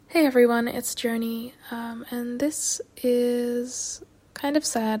Hey everyone, it's Joni, and this is kind of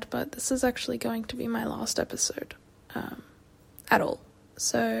sad, but this is actually going to be my last episode, at all.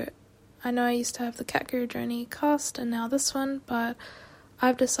 So, I know I used to have the Cat Guru Journey cast, and now this one, but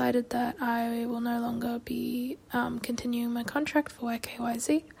I've decided that I will no longer be continuing my contract for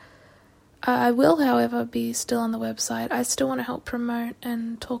YKYZ. I will, however, be still on the website. I still want to help promote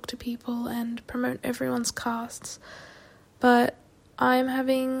and talk to people and promote everyone's casts, but I'm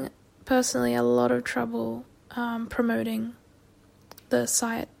having, personally, a lot of trouble promoting the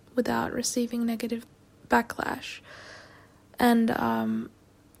site without receiving negative backlash. And I'm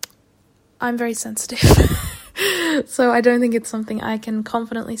very sensitive. So I don't think it's something I can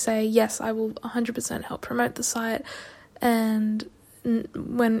confidently say, yes, I will 100% help promote the site, and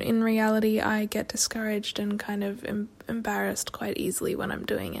when in reality I get discouraged and kind of embarrassed quite easily when I'm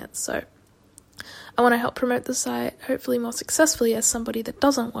doing it. So I want to help promote the site, hopefully more successfully as somebody that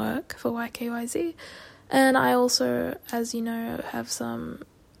doesn't work for YKYZ. And I also, as you know, have some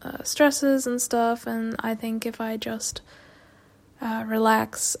stresses and stuff, and I think if I just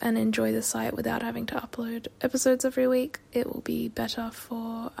relax and enjoy the site without having to upload episodes every week, it will be better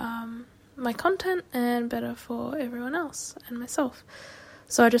for my content and better for everyone else and myself.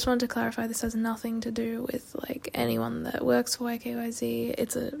 So I just wanted to clarify, this has nothing to do with anyone that works for YKYZ.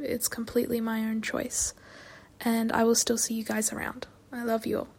 It's completely my own choice, and I will still see you guys around. I love you all.